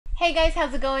Hey guys,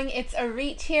 how's it going? It's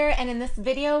Arit here, and in this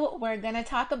video, we're gonna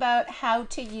talk about how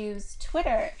to use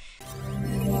Twitter.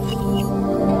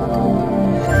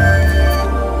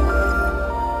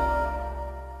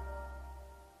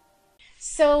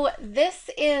 So this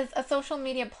is a social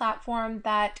media platform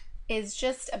that is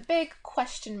just a big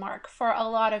question mark for a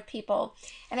lot of people.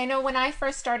 And I know when I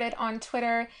first started on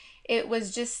Twitter, it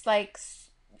was just like,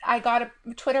 I got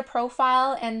a Twitter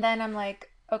profile and then I'm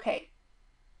like, okay,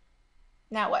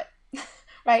 now what?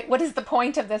 Right? What is the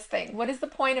point of this thing? What is the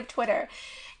point of Twitter?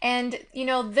 And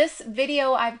this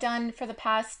video I've done for the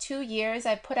past 2 years.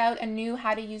 I've put out a new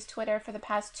how to use Twitter for the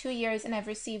past 2 years, and I've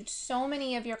received so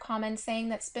many of your comments saying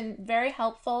that's been very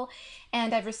helpful.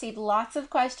 And I've received lots of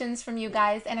questions from you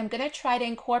guys, and I'm going to try to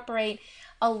incorporate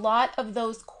a lot of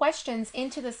those questions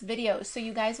into this video so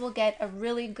you guys will get a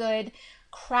really good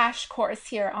crash course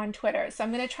here on Twitter. So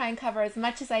I'm going to try and cover as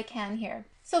much as I can here.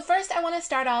 So first, I want to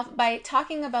start off by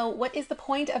talking about what is the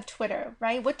point of Twitter,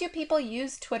 right? What do people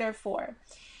use Twitter for?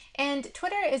 And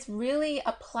Twitter is really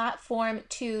a platform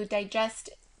to digest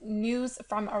news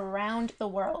from around the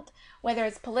world, whether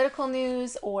it's political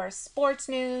news or sports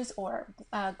news or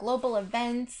global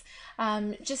events,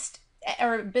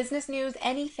 or business news,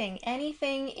 anything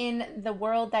in the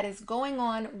world that is going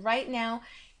on right now.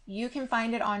 You can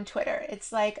find it on Twitter.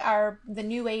 It's like the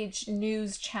new age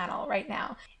news channel right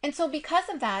now. And so because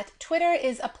of that, Twitter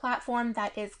is a platform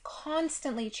that is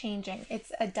constantly changing.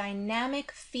 It's a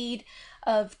dynamic feed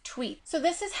of tweets. So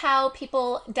this is how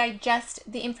people digest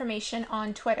the information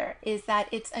on Twitter, is that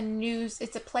it's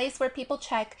a place where people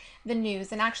check the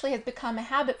news, and actually has become a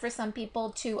habit for some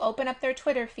people to open up their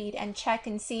Twitter feed and check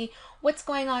and see what's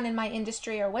going on in my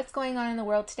industry or what's going on in the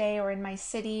world today or in my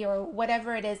city or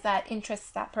whatever it is that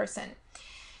interests that person.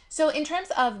 So in terms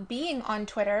of being on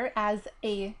Twitter as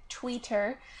a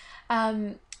tweeter,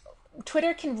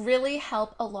 Twitter can really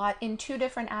help a lot in two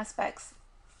different aspects.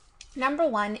 Number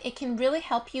one, it can really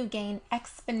help you gain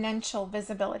exponential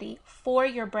visibility for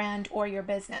your brand or your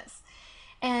business.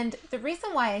 And the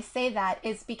reason why I say that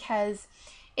is because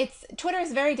Twitter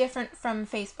is very different from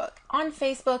Facebook. On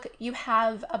Facebook, you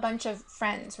have a bunch of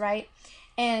friends, right?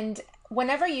 And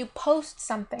whenever you post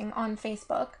something on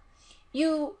Facebook,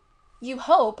 you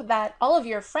hope that all of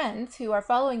your friends who are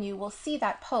following you will see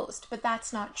that post, but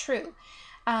that's not true.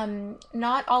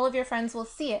 Not all of your friends will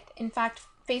see it. In fact,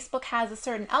 Facebook has a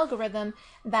certain algorithm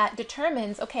that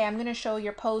determines, okay, I'm going to show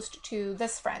your post to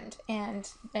this friend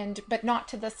but not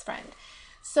to this friend.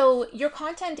 So your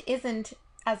content isn't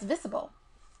as visible.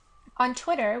 On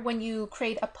Twitter, when you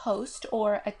create a post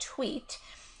or a tweet,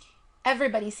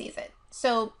 everybody sees it.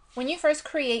 So when you first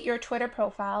create your Twitter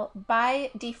profile,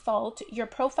 by default, your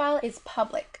profile is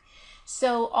public.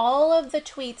 So all of the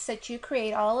tweets that you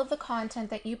create, all of the content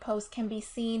that you post can be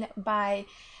seen by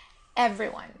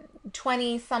everyone.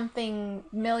 20-something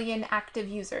million active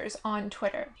users on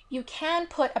Twitter. You can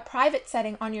put a private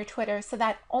setting on your Twitter so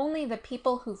that only the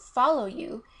people who follow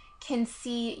you can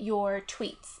see your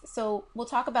tweets. So we'll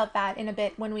talk about that in a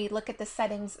bit when we look at the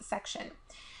settings section.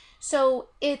 So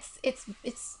it's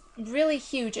really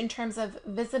huge in terms of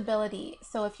visibility.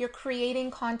 So if you're creating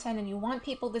content and you want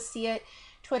people to see it,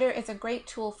 Twitter is a great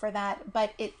tool for that.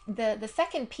 But the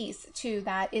second piece to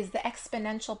that is the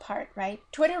exponential part, right?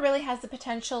 Twitter really has the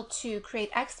potential to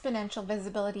create exponential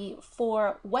visibility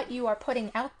for what you are putting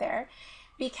out there,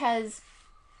 because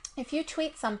if you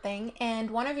tweet something and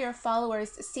one of your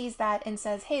followers sees that and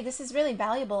says, hey, this is really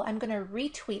valuable, I'm going to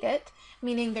retweet it,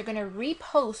 meaning they're going to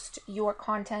repost your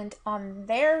content on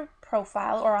their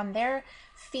profile or on their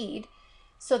feed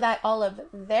so that all of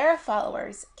their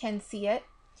followers can see it.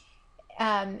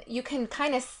 You can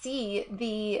kind of see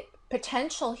the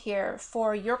potential here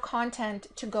for your content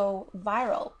to go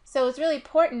viral. So it's really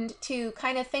important to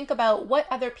kind of think about what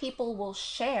other people will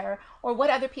share or what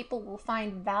other people will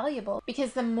find valuable,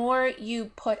 because the more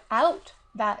you put out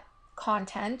that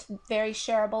content, very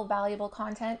shareable, valuable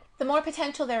content, the more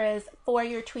potential there is for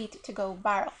your tweet to go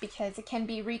viral, because it can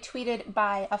be retweeted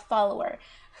by a follower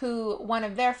who one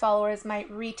of their followers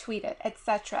might retweet it,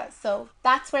 etc. So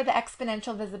that's where the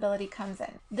exponential visibility comes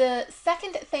in. The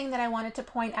second thing that I wanted to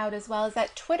point out as well is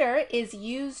that Twitter is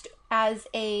used as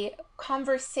a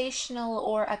conversational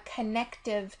or a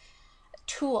connective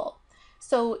tool.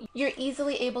 So you're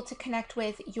easily able to connect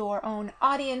with your own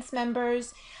audience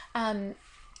members.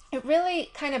 It really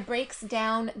kind of breaks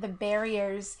down the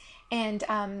barriers and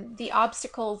the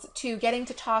obstacles to getting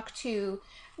to talk to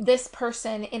this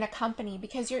person in a company,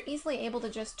 because you're easily able to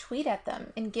just tweet at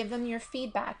them and give them your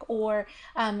feedback, or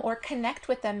connect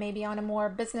with them maybe on a more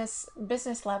business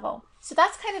level. So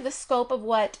that's kind of the scope of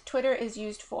what Twitter is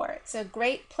used for. It's a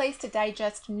great place to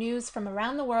digest news from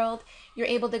around the world. You're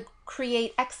able to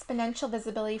create exponential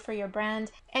visibility for your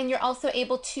brand, and you're also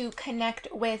able to connect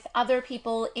with other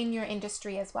people in your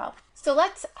industry as well. So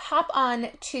let's hop on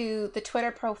to the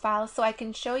Twitter profile so I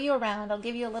can show you around. I'll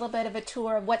give you a little bit of a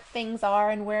tour of what things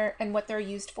are and where and what they're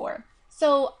used for.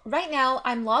 So right now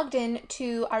I'm logged in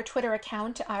to our Twitter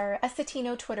account, our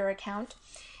Essetino Twitter account,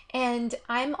 and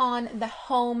I'm on the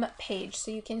home page.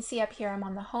 So you can see up here I'm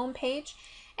on the home page,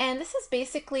 and this is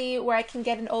basically where I can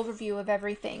get an overview of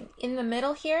everything. In the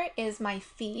middle here is my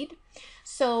feed.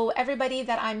 So everybody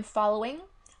that I'm following,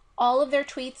 all of their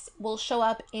tweets will show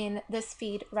up in this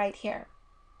feed right here.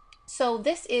 So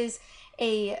this is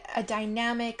a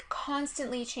dynamic,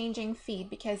 constantly changing feed,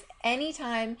 because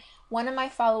anytime one of my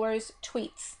followers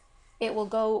tweets, it will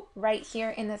go right here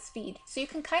in this feed. So you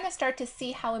can kind of start to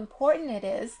see how important it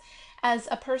is as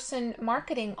a person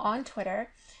marketing on Twitter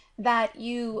that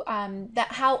you that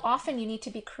how often you need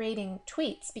to be creating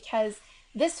tweets, because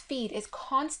this feed is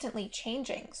constantly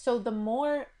changing. So the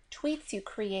more tweets you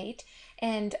create,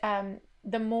 and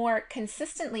the more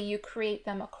consistently you create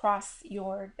them across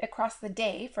the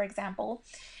day, for example,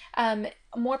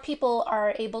 more people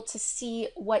are able to see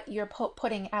what you're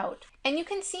putting out. And you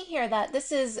can see here that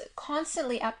this is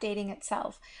constantly updating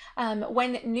itself.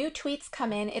 When new tweets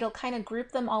come in, it'll kind of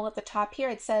group them all at the top here.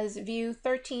 It says view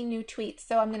 13 new tweets.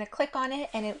 So I'm going to click on it,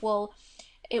 and it will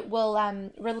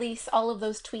release all of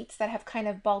those tweets that have kind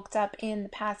of bulked up in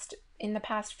the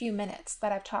past few minutes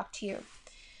that I've talked to you.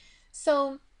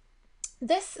 So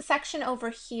this section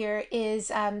over here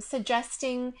is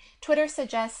Twitter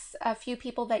suggests a few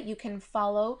people that you can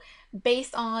follow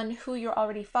based on who you're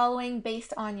already following,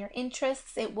 based on your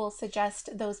interests. It will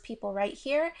suggest those people right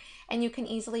here, and you can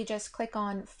easily just click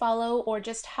on follow, or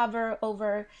just hover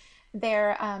over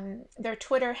their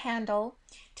Twitter handle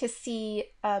to see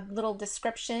a little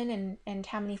description and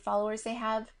how many followers they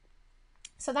have.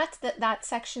 So that's that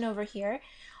section over here.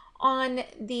 On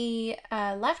the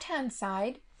left-hand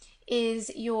side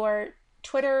is your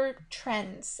Twitter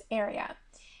trends area.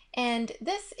 And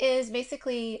this is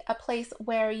basically a place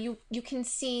where you can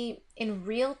see in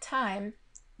real time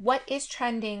what is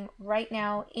trending right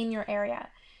now in your area.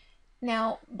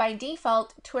 Now, by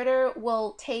default, Twitter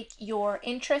will take your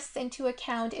interests into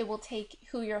account. It will take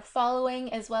who you're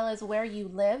following as well as where you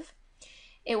live.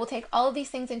 It will take all of these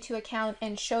things into account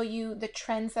and show you the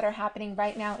trends that are happening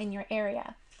right now in your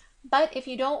area. But if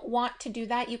you don't want to do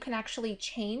that, you can actually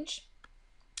change.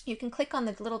 You can click on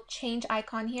the little change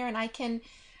icon here, and I can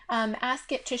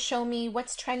ask it to show me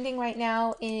what's trending right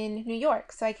now in New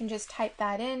York. So I can just type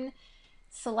that in,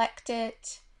 select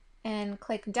it, and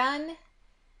click done.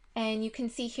 And you can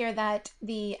see here that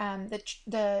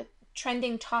the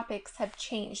trending topics have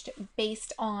changed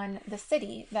based on the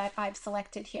city that I've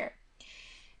selected here.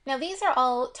 Now, these are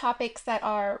all topics that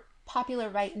are popular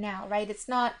right now, right? It's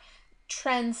not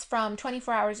trends from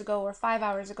 24 hours ago or 5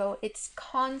 hours ago. It's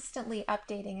constantly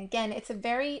updating. Again,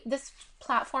 this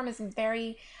platform is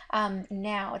very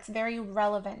now. It's very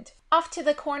relevant. Off to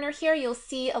the corner here, you'll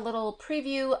see a little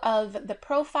preview of the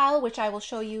profile, which I will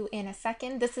show you in a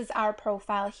second. This is our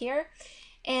profile here.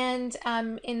 And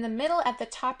in the middle at the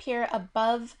top here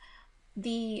above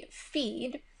the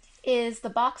feed is the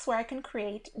box where I can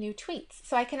create new tweets.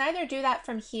 So I can either do that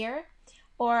from here,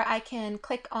 or I can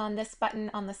click on this button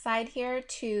on the side here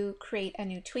to create a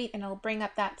new tweet, and it'll bring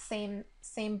up that same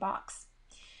box.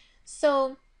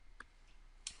 So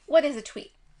what is a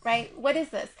tweet, right? What is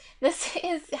this? This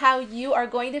is how you are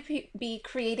going to be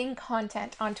creating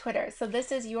content on Twitter. So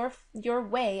this is your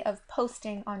way of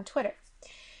posting on Twitter.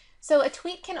 So a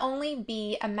tweet can only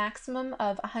be a maximum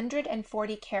of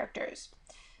 140 characters.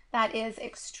 That is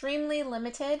extremely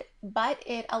limited, but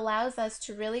it allows us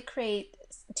to really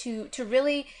to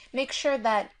really make sure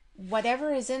that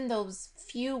whatever is in those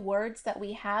few words that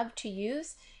we have to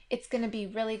use, it's going to be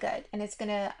really good. And it's going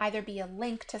to either be a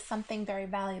link to something very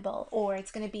valuable, or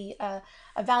it's going to be a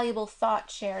valuable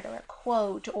thought shared, or a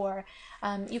quote, or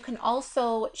you can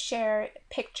also share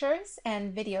pictures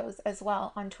and videos as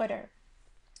well on Twitter.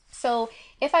 So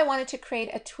if I wanted to create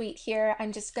a tweet here,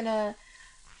 I'm just gonna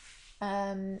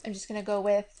go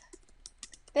with,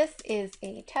 this is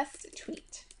a test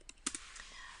tweet,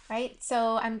 right?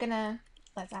 So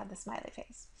let's add the smiley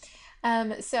face.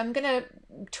 So I'm gonna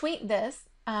tweet this,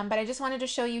 But I just wanted to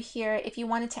show you here, if you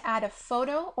wanted to add a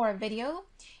photo or a video,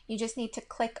 you just need to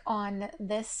click on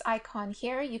this icon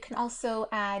here. You can also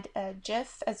add a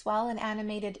GIF as well, an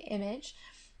animated image.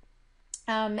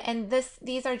 And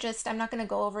these are just, I'm not going to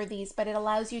go over these, but it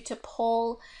allows you to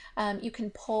poll, you can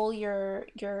poll your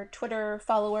Twitter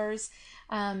followers,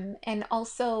 and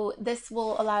also this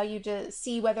will allow you to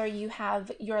see whether you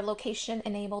have your location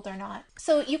enabled or not.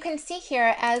 So you can see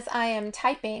here as I am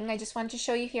typing, I just wanted to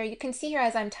show you here, you can see here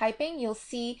as I'm typing, you'll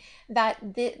see that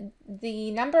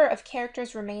the number of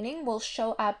characters remaining will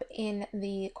show up in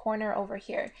the corner over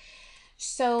here.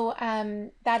 So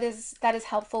that is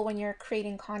helpful when you're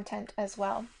creating content as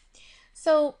well.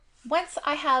 So once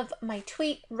I have my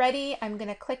tweet ready, I'm going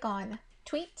to click on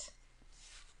tweet.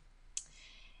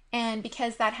 And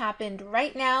because that happened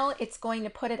right now, it's going to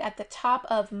put it at the top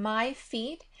of my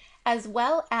feed as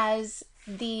well as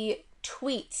the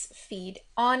tweets feed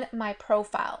on my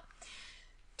profile.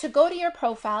 To go to your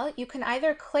profile, you can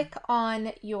either click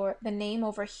on the name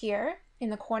over here in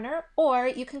the corner, or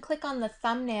you can click on the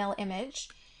thumbnail image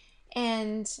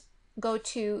and go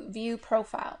to view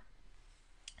profile.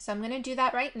 So I'm going to do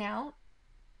that right now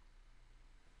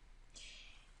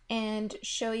and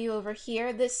show you over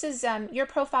here. This is your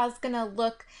profile is going to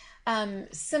look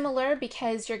similar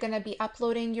because you're going to be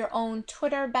uploading your own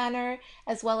Twitter banner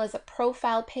as well as a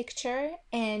profile picture,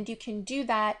 and you can do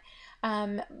that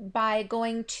by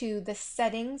going to the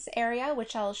settings area,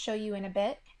 which I'll show you in a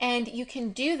bit. And you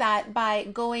can do that by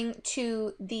going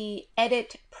to the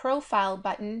edit profile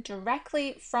button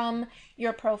directly from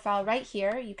your profile right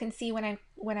here. You can see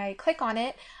when I click on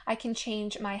it, I can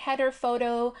change my header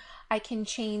photo, I can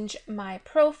change my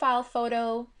profile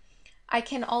photo, I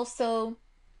can also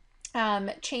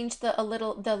change the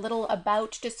little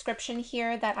about description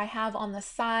here that I have on the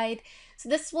side. So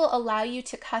this will allow you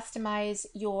to customize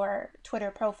your Twitter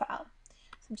profile.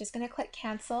 So I'm just going to click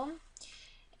cancel.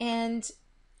 And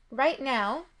right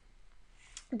now,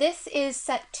 this is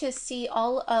set to see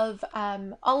all of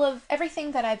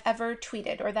everything that I've ever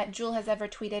tweeted or that Jewel has ever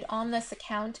tweeted on this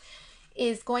account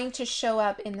is going to show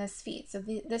up in this feed. So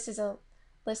this is a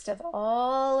list of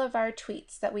all of our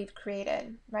tweets that we've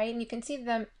created, right? And you can see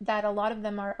that a lot of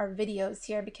them are videos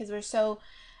here because we're so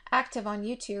active on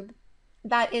YouTube.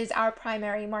 That is our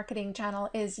primary marketing channel,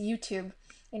 is YouTube,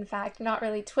 in fact, not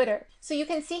really Twitter. So you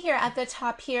can see here at the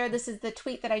top here, this is the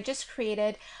tweet that I just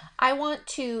created. I want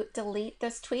to delete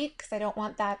this tweet because I don't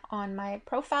want that on my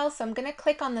profile. So I'm going to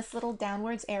click on this little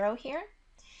downwards arrow here,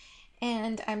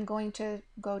 and I'm going to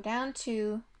go down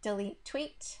to delete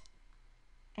tweet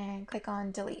and click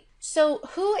on delete. So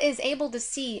who is able to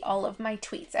see all of my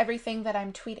tweets, everything that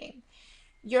I'm tweeting?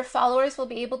 Your followers will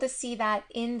be able to see that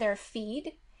in their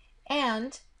feed,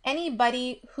 and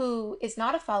anybody who is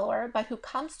not a follower but who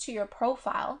comes to your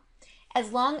profile,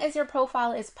 as long as your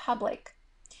profile is public,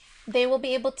 they will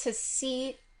be able to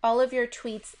see all of your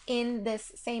tweets in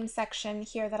this same section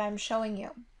here that I'm showing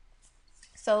you.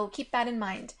 So keep that in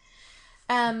mind.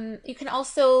 You can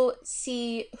also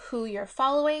see who you're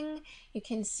following. You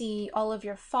can see all of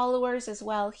your followers as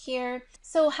well here.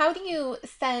 So how do you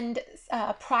send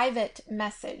a private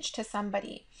message to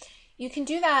somebody? You can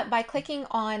do that by clicking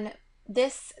on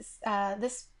this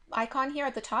icon here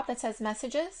at the top that says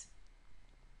messages.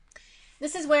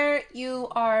 This is where you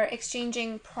are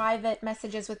exchanging private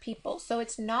messages with people. So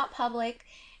it's not public.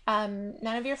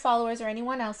 None of your followers or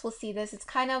anyone else will see this. It's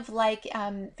kind of like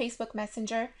Facebook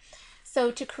Messenger.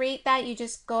 So to create that, you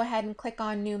just go ahead and click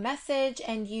on new message,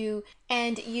 and you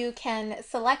can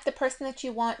select the person that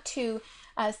you want to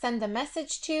send the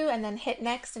message to, and then hit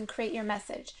next and create your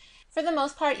message. For the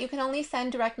most part, you can only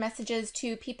send direct messages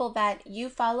to people that you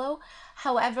follow.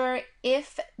 However,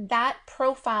 if that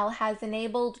profile has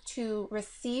enabled to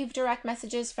receive direct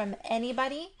messages from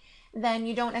anybody, then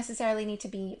you don't necessarily need to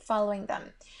be following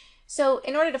them. So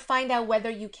in order to find out whether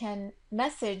you can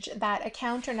message that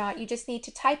account or not, you just need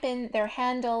to type in their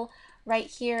handle right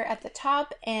here at the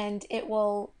top, and it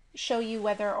will show you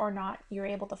whether or not you're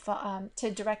able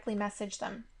to directly message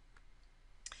them.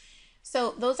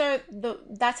 So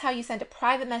that's how you send a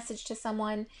private message to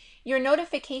someone. Your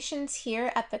notifications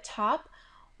here at the top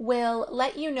will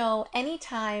let you know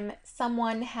anytime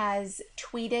someone has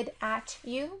tweeted at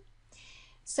you.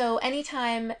 So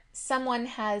anytime someone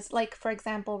has, like for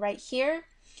example right here,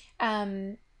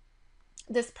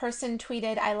 this person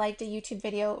tweeted, I liked a YouTube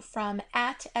video from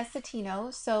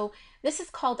 @Essetino. So this is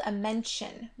called a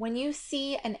mention. When you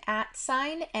see an @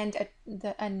 sign and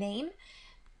a name,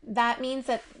 that means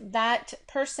that that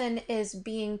person is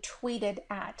being tweeted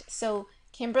at. So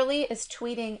Kimberly is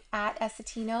tweeting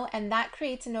 @Essetino, and that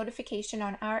creates a notification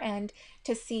on our end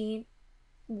to see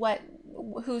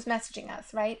who's messaging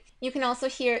us, right? You can also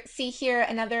see here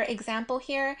another example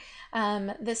here.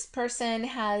 This person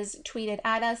has tweeted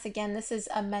at us. Again, this is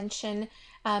a mention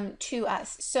to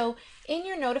us. So in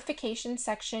your notification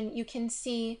section, you can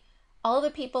see all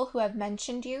the people who have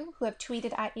mentioned you, who have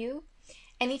tweeted at you.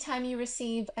 Anytime you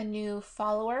receive a new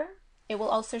follower, it will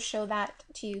also show that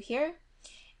to you here.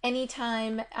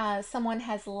 Anytime someone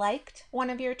has liked one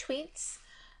of your tweets,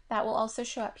 that will also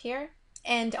show up here.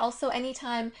 And also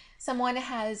anytime someone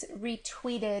has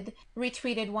retweeted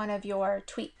one of your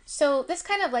tweets. So this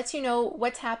kind of lets you know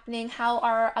what's happening, how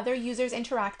are other users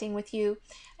interacting with you.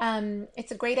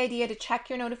 It's a great idea to check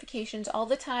your notifications all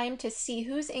the time to see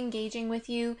who's engaging with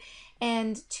you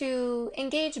and to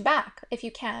engage back if you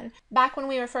can. Back when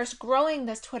we were first growing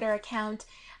this Twitter account,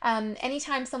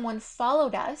 anytime someone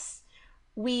followed us,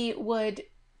 we would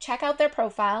check out their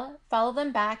profile, follow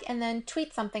them back, and then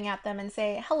tweet something at them and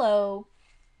say, hello,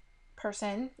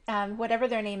 person, whatever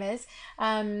their name is.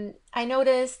 I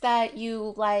noticed that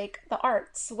you like the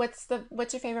arts. What's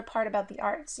your favorite part about the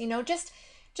arts? You know, just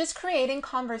creating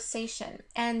conversation.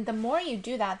 And the more you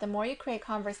do that, the more you create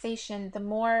conversation, the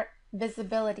more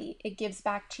visibility it gives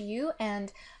back to you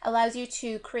and allows you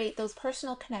to create those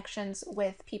personal connections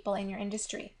with people in your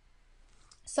industry.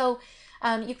 So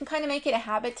you can kind of make it a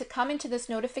habit to come into this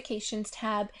notifications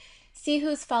tab, see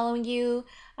who's following you,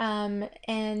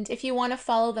 and if you want to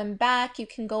follow them back, you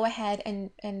can go ahead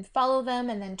and follow them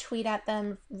and then tweet at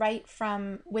them right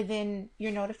from within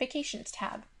your notifications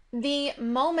tab. The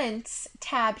Moments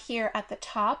tab here at the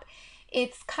top,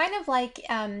 it's kind of like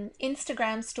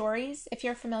Instagram stories, if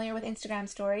you're familiar with Instagram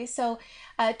stories. So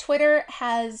Twitter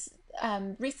has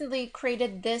recently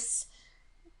created this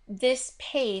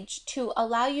page to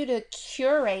allow you to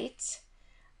curate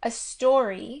a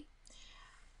story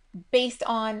based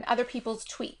on other people's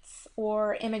tweets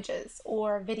or images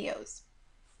or videos.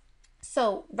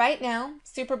 So right now,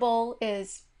 Super Bowl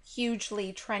is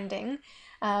hugely trending.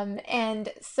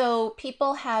 And so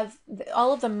people have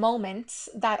all of the moments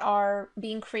that are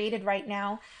being created right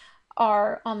now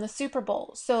are on the Super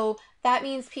Bowl. So that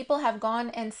means people have gone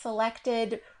and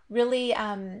selected really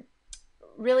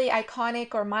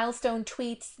iconic or milestone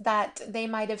tweets that they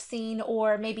might have seen,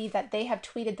 or maybe that they have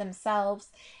tweeted themselves,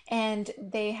 and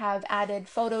they have added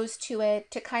photos to it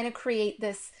to kind of create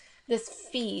this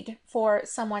feed for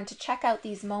someone to check out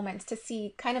these moments, to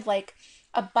see kind of like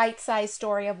a bite-sized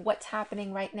story of what's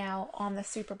happening right now on the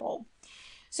Super Bowl.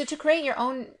 So to create your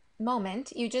own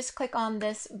moment, you just click on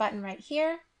this button right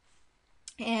here,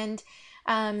 and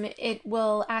it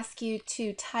will ask you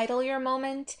to title your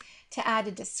moment, to add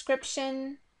a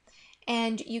description,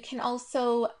 and you can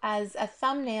also, as a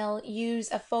thumbnail, use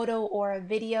a photo or a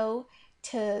video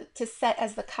to set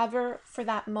as the cover for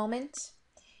that moment.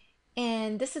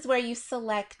 And this is where you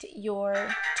select your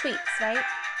tweets, right?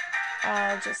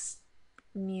 I'll just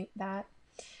mute that.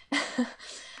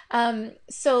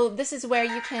 So this is where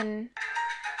you can,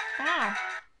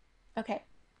 okay.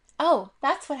 Oh,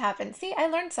 that's what happened. See, I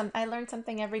learned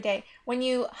something every day. When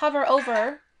you hover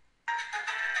over,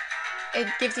 it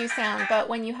gives you sound, but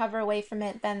when you hover away from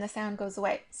it, then the sound goes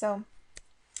away. So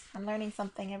I'm learning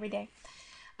something every day.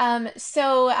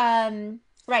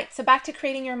 Right, so back to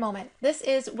creating your moment. This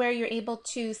is where you're able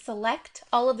to select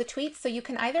all of the tweets. So you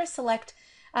can either select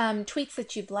tweets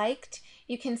that you've liked,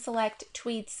 you can select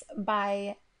tweets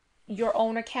by your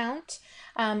own account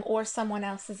or someone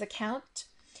else's account.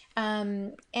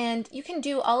 And you can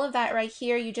do all of that right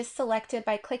here. You just select it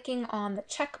by clicking on the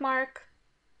check mark.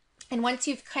 And once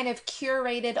you've kind of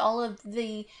curated all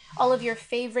of your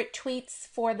favorite tweets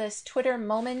for this Twitter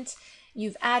moment,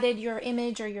 you've added your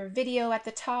image or your video at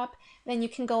the top, then you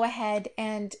can go ahead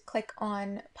and click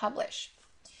on publish.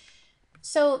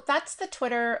 So that's the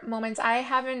Twitter moments. I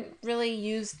haven't really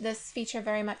used this feature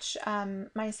very much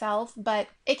myself, but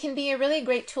it can be a really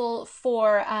great tool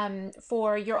for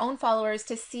your own followers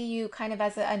to see you kind of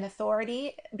as an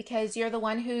authority, because you're the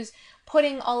one who's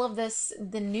putting all of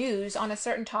the news on a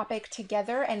certain topic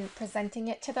together and presenting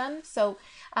it to them. So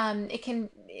it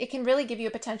can really give you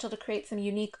a potential to create some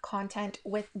unique content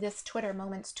with this Twitter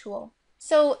Moments tool.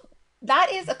 So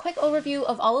that is a quick overview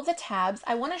of all of the tabs.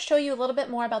 I want to show you a little bit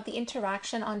more about the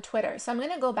interaction on Twitter. So I'm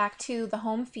going to go back to the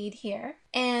home feed here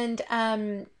and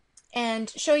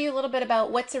show you a little bit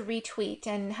about what's a retweet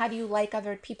and how do you like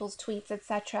other people's tweets,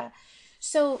 etc.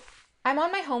 So I'm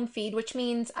on my home feed, which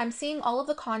means I'm seeing all of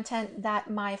the content that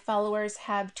my followers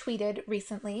have tweeted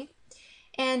recently.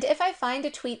 And if I find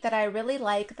a tweet that I really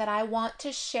like that I want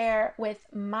to share with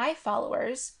my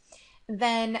followers,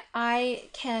 then I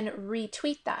can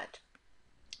retweet that.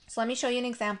 So let me show you an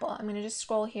example. I'm going to just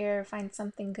scroll here, find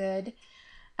something good.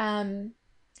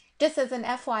 Just as an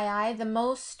FYI,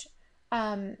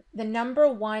 the number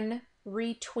one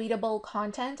retweetable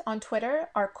content on Twitter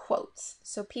are quotes.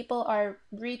 So people are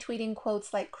retweeting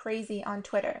quotes like crazy on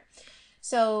Twitter.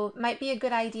 So might be a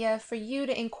good idea for you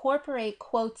to incorporate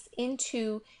quotes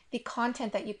into the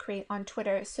content that you create on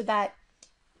Twitter so that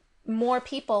more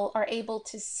people are able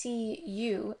to see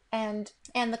you and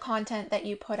the content that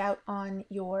you put out on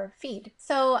your feed.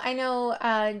 So I know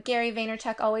Gary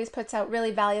Vaynerchuk always puts out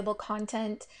really valuable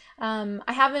content. I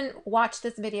haven't watched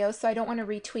this video, so I don't want to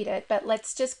retweet it, but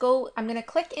let's just go. I'm going to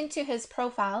click into his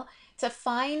profile to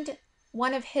find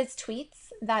one of his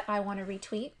tweets that I want to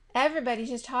retweet. Everybody's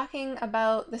just talking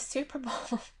about the Super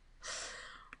Bowl.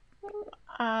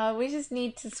 We just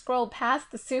need to scroll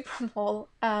past the Super Bowl.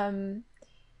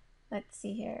 Let's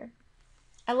see here.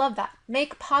 I love that.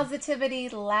 Make positivity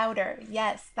louder.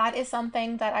 Yes, that is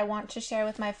something that I want to share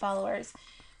with my followers.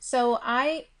 So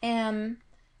I am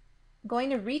going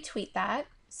to retweet that.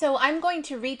 So I'm going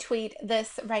to retweet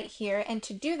this right here. And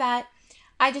to do that,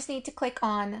 I just need to click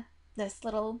on this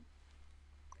little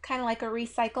kind of like a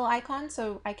recycle icon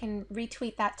so I can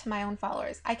retweet that to my own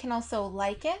followers. I can also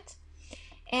like it,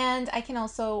 and I can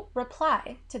also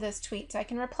reply to this tweet. So I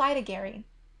can reply to Gary.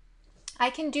 I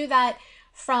can do that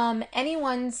from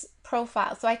anyone's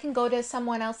profile. So I can go to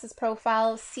someone else's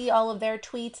profile, see all of their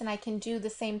tweets, and I can do the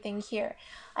same thing here.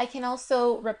 I can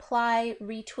also reply,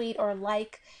 retweet, or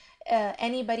like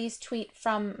anybody's tweet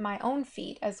from my own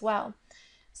feed as well.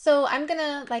 So I'm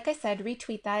gonna, like I said,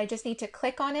 retweet that. I just need to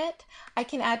click on it. I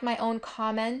can add my own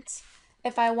comment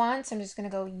if I want. So I'm just gonna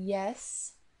go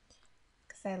yes,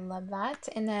 because I love that,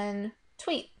 and then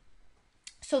tweet.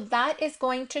 So that is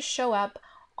going to show up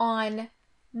on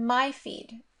my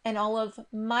feed, and all of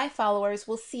my followers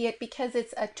will see it because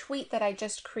it's a tweet that I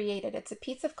just created. It's a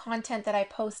piece of content that I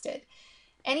posted.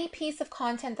 Any piece of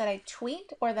content that I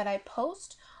tweet or that I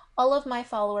post, all of my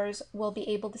followers will be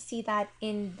able to see that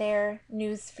in their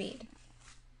news feed.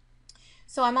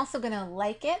 So I'm also going to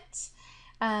like it,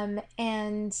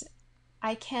 and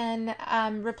I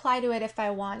can reply to it if I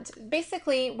want.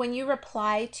 Basically, when you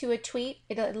reply to a tweet,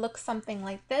 it looks something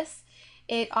like this.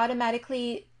 It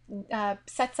automatically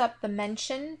sets up the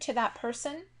mention to that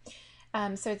person.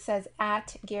 So it says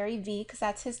 @GaryV because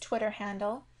that's his Twitter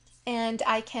handle. And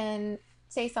I can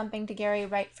say something to Gary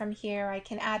right from here. I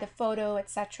can add a photo,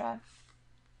 etc.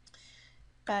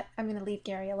 But I'm going to leave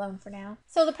Gary alone for now.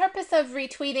 So the purpose of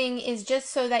retweeting is just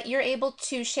so that you're able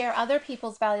to share other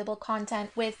people's valuable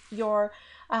content with your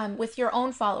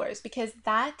own followers, because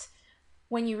that,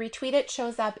 when you retweet it,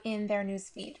 shows up in their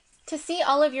newsfeed. To see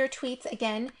all of your tweets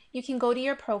again, you can go to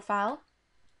your profile.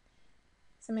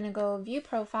 So I'm going to go view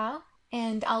profile,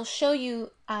 and I'll show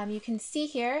you, you can see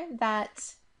here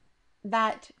that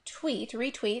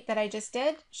retweet that I just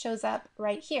did shows up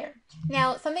right here.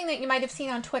 Now, something that you might have seen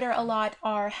on Twitter a lot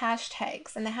are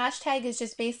hashtags. And the hashtag is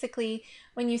just basically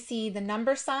when you see the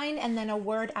number sign and then a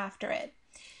word after it.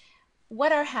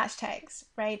 What are hashtags,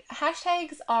 right?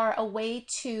 Hashtags are a way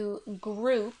to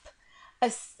group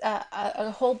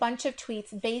a whole bunch of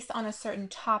tweets based on a certain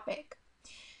topic.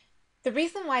 The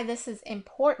reason why this is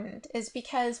important is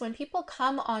because when people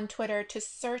come on Twitter to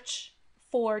search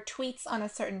for tweets on a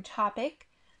certain topic,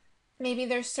 maybe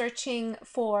they're searching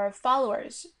for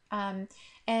followers,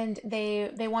 and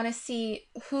they want to see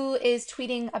who is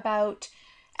tweeting about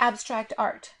abstract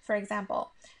art, for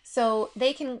example. So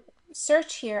they can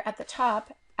search here at the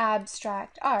top,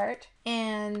 abstract art,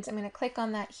 and I'm going to click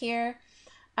on that here.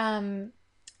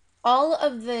 All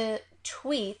of the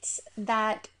tweets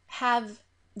that have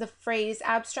the phrase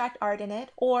abstract art in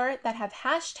it, or that have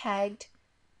hashtagged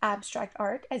abstract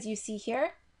art, as you see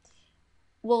here,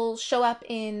 will show up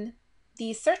in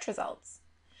these search results.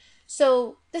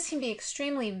 So this can be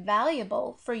extremely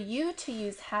valuable for you to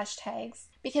use hashtags,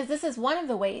 because this is one of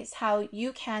the ways how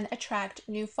you can attract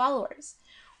new followers.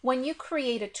 When you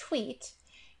create a tweet,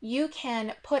 you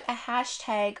can put a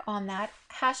hashtag on that,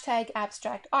 hashtag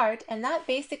abstract art, and that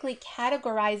basically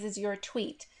categorizes your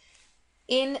tweet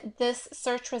in this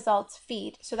search results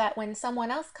feed, so that when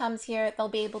someone else comes here, they'll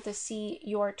be able to see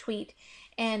your tweet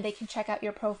and they can check out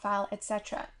your profile,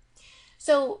 etc.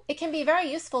 So it can be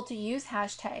very useful to use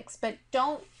hashtags, but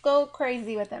don't go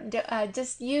crazy with them.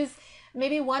 Just use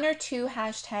maybe 1 or 2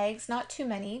 hashtags, not too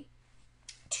many,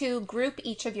 to group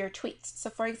each of your tweets. So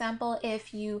for example,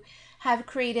 if you have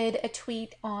created a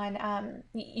tweet on,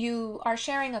 you are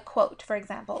sharing a quote, for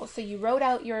example. So you wrote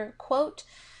out your quote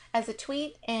as a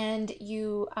tweet, and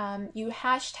you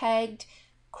hashtagged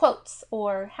quotes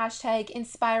or hashtag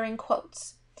inspiring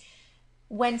quotes.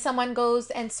 When someone goes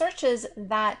and searches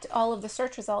that, all of the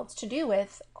search results to do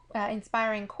with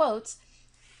inspiring quotes,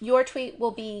 your tweet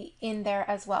will be in there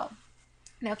as well.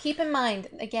 Now keep in mind,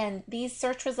 again, these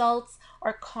search results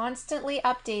are constantly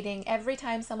updating every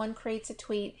time someone creates a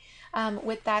tweet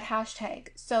with that hashtag.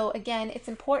 So again, it's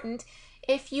important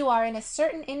if you are in a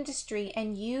certain industry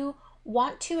and you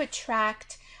want to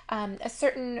attract a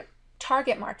certain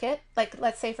target market, like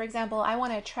let's say for example, I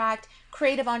want to attract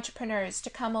creative entrepreneurs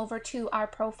to come over to our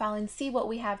profile and see what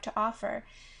we have to offer,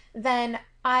 then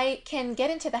I can get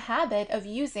into the habit of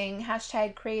using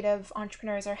hashtag creative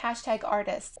entrepreneurs or hashtag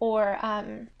artists or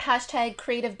hashtag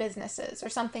creative businesses or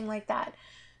something like that,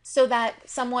 so that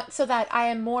I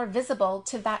am more visible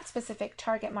to that specific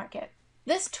target market.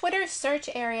 This Twitter search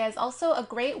area is also a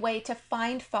great way to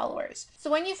find followers. So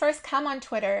when you first come on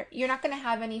Twitter, you're not going to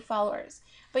have any followers,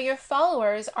 but your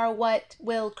followers are what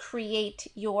will create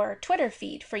your Twitter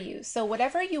feed for you. So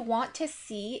whatever you want to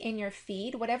see in your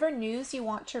feed, whatever news you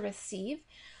want to receive,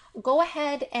 go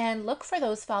ahead and look for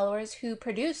those followers who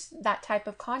produce that type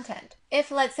of content.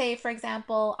 If, let's say, for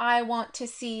example, I want to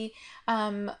see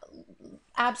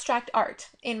abstract art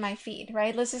in my feed,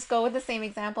 right? Let's just go with the same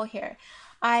example here.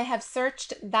 I have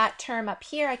searched that term up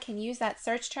here. I can use that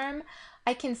search term.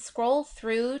 I can scroll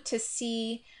through to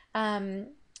see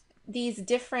these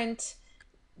different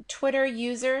Twitter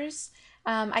users.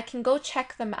 I can go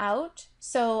check them out.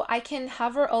 So I can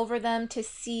hover over them to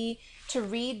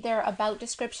read their about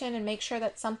description and make sure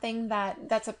that's something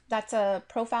that's a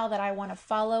profile that I want to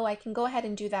follow. I can go ahead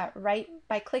and do that right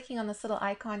by clicking on this little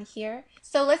icon here.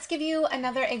 So let's give you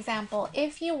another example.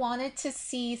 If you wanted to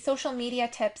see social media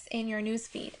tips in your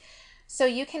newsfeed, so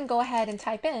you can go ahead and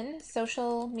type in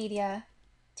social media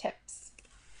tips.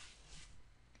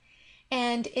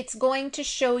 And it's going to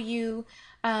show you,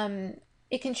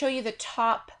 it can show you the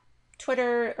top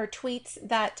Twitter or tweets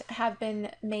that have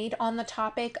been made on the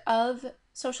topic of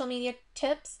social media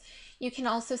tips. You can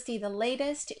also see the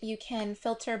latest. You can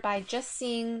filter by just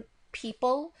seeing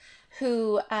people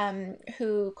who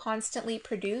constantly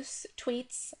produce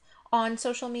tweets on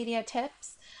social media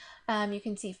tips. You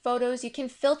can see photos. You can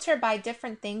filter by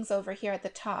different things over here at the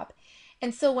top.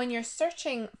 And so when you're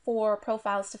searching for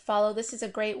profiles to follow, this is a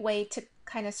great way to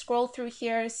kind of scroll through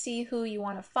here, see who you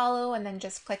want to follow, and then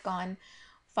just click on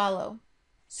follow.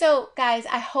 So guys,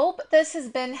 I hope this has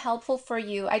been helpful for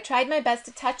you. I tried my best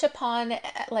to touch upon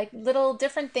like little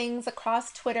different things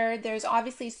across Twitter. There's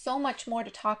obviously so much more to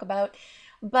talk about,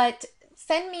 but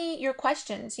send me your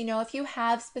questions. You know, if you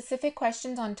have specific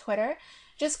questions on Twitter,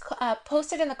 just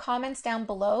post it in the comments down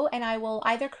below, and I will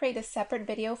either create a separate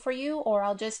video for you or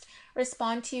I'll just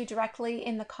respond to you directly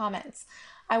in the comments.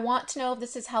 I want to know if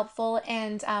this is helpful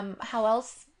and how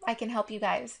else I can help you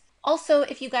guys. Also,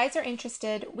 if you guys are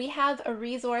interested, we have a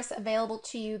resource available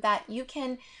to you that you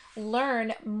can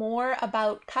learn more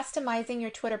about customizing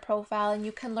your Twitter profile, and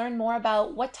you can learn more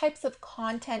about what types of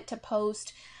content to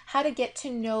post, how to get to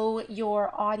know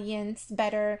your audience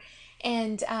better,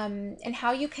 and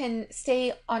how you can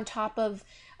stay on top of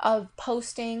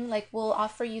posting. Like, we'll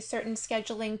offer you certain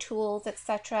scheduling tools,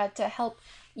 etc., to help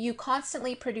you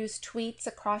constantly produce tweets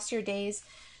across your days.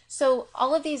 So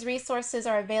all of these resources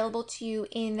are available to you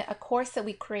in a course that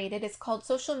we created. It's called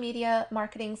Social Media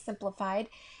Marketing Simplified,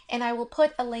 and I will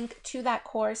put a link to that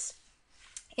course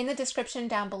in the description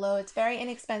down below. It's very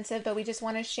inexpensive, but we just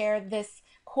want to share this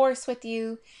course with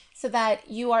you so that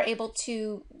you are able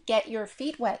to get your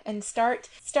feet wet and start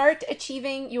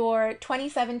achieving your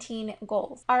 2017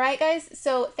 goals. All right, guys,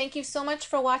 so thank you so much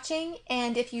for watching,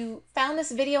 and if you found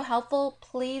this video helpful,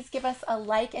 please give us a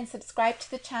like and subscribe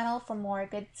to the channel for more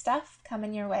good stuff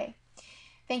coming your way.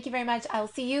 Thank you very much. I will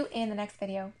see you in the next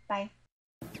video. Bye.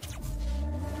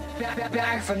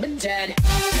 Back from the dead.